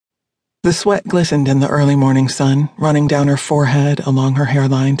The sweat glistened in the early morning sun, running down her forehead, along her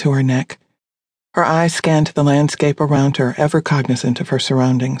hairline to her neck. Her eyes scanned the landscape around her, ever cognizant of her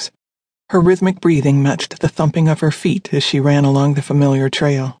surroundings. Her rhythmic breathing matched the thumping of her feet as she ran along the familiar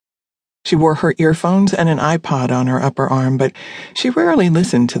trail. She wore her earphones and an iPod on her upper arm, but she rarely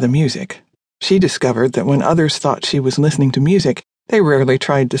listened to the music. She discovered that when others thought she was listening to music, they rarely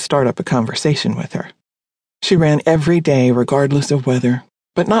tried to start up a conversation with her. She ran every day regardless of weather,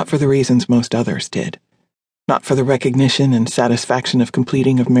 but not for the reasons most others did. Not for the recognition and satisfaction of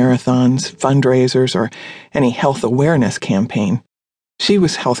completing of marathons, fundraisers, or any health awareness campaign. She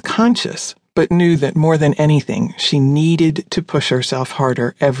was health conscious, but knew that more than anything, she needed to push herself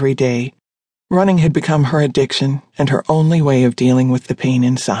harder every day. Running had become her addiction and her only way of dealing with the pain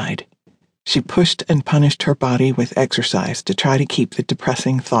inside. She pushed and punished her body with exercise to try to keep the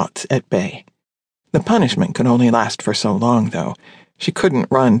depressing thoughts at bay. The punishment could only last for so long, though. She couldn't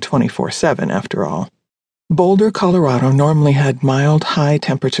run 24/7 after all. Boulder, Colorado normally had mild, high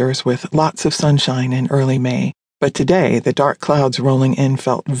temperatures with lots of sunshine in early May, but today the dark clouds rolling in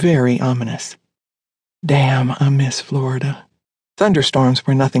felt very ominous. Damn, I miss Florida. Thunderstorms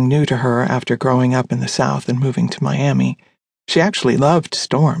were nothing new to her after growing up in the South and moving to Miami. She actually loved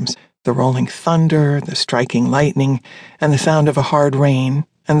storms, the rolling thunder, the striking lightning, and the sound of a hard rain,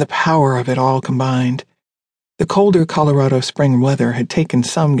 and the power of it all combined. The colder Colorado spring weather had taken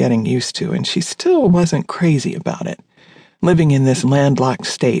some getting used to, and she still wasn't crazy about it. Living in this landlocked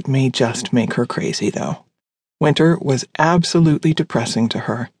state may just make her crazy, though. Winter was absolutely depressing to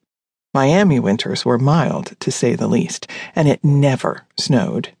her. Miami winters were mild, to say the least, and it never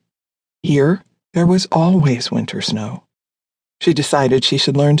snowed. Here, there was always winter snow. She decided she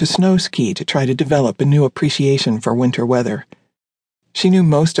should learn to snow ski to try to develop a new appreciation for winter weather. She knew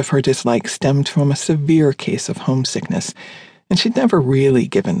most of her dislike stemmed from a severe case of homesickness, and she'd never really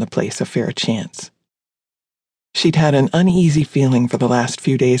given the place a fair chance. She'd had an uneasy feeling for the last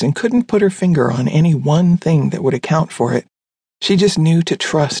few days and couldn't put her finger on any one thing that would account for it. She just knew to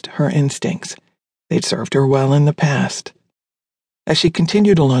trust her instincts. They'd served her well in the past. As she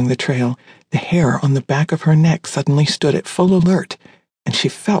continued along the trail, the hair on the back of her neck suddenly stood at full alert, and she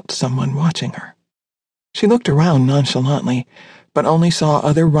felt someone watching her. She looked around nonchalantly, but only saw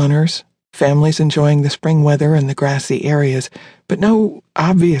other runners, families enjoying the spring weather in the grassy areas, but no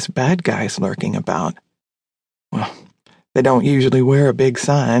obvious bad guys lurking about. Well, they don't usually wear a big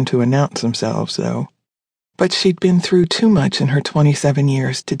sign to announce themselves, though. But she'd been through too much in her 27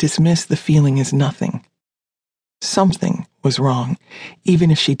 years to dismiss the feeling as nothing. Something was wrong,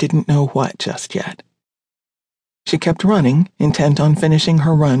 even if she didn't know what just yet. She kept running, intent on finishing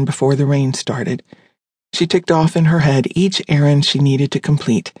her run before the rain started. She ticked off in her head each errand she needed to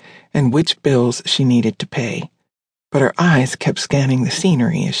complete and which bills she needed to pay, but her eyes kept scanning the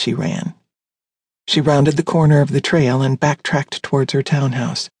scenery as she ran. She rounded the corner of the trail and backtracked towards her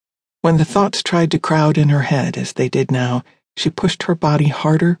townhouse. When the thoughts tried to crowd in her head as they did now, she pushed her body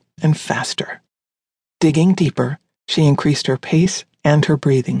harder and faster. Digging deeper, she increased her pace and her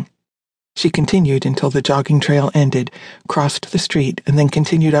breathing. She continued until the jogging trail ended, crossed the street, and then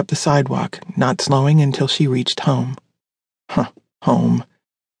continued up the sidewalk, not slowing until she reached home. Home.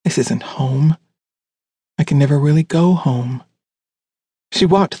 This isn't home. I can never really go home. She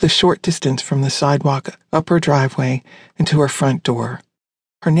walked the short distance from the sidewalk up her driveway and to her front door.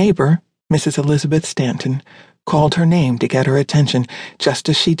 Her neighbor, Mrs. Elizabeth Stanton, called her name to get her attention, just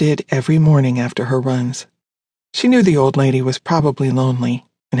as she did every morning after her runs. She knew the old lady was probably lonely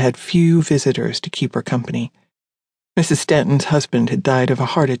and had few visitors to keep her company. Mrs. Stanton's husband had died of a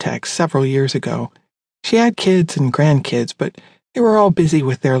heart attack several years ago. She had kids and grandkids, but they were all busy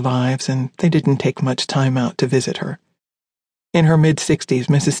with their lives, and they didn't take much time out to visit her. In her mid-60s,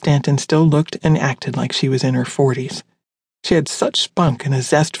 Mrs. Stanton still looked and acted like she was in her 40s. She had such spunk and a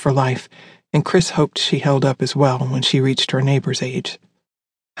zest for life, and Chris hoped she held up as well when she reached her neighbor's age.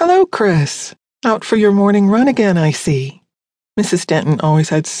 "Hello, Chris. Out for your morning run again, I see." Mrs. Stanton always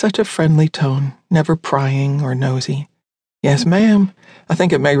had such a friendly tone, never prying or nosy. "Yes, ma'am. I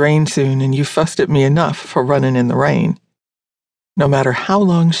think it may rain soon, and you fussed at me enough for running in the rain." No matter how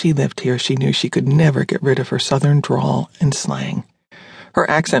long she lived here, she knew she could never get rid of her southern drawl and slang. Her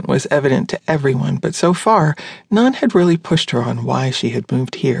accent was evident to everyone, but so far, none had really pushed her on why she had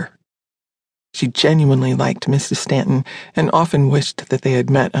moved here. She genuinely liked Mrs. Stanton and often wished that they had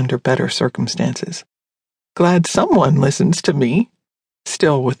met under better circumstances. "Glad someone listens to me,"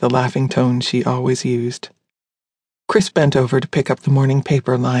 still with the laughing tone she always used. Chris bent over to pick up the morning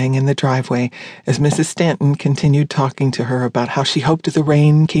paper lying in the driveway as Mrs. Stanton continued talking to her about how she hoped the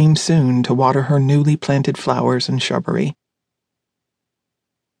rain came soon to water her newly planted flowers and shrubbery.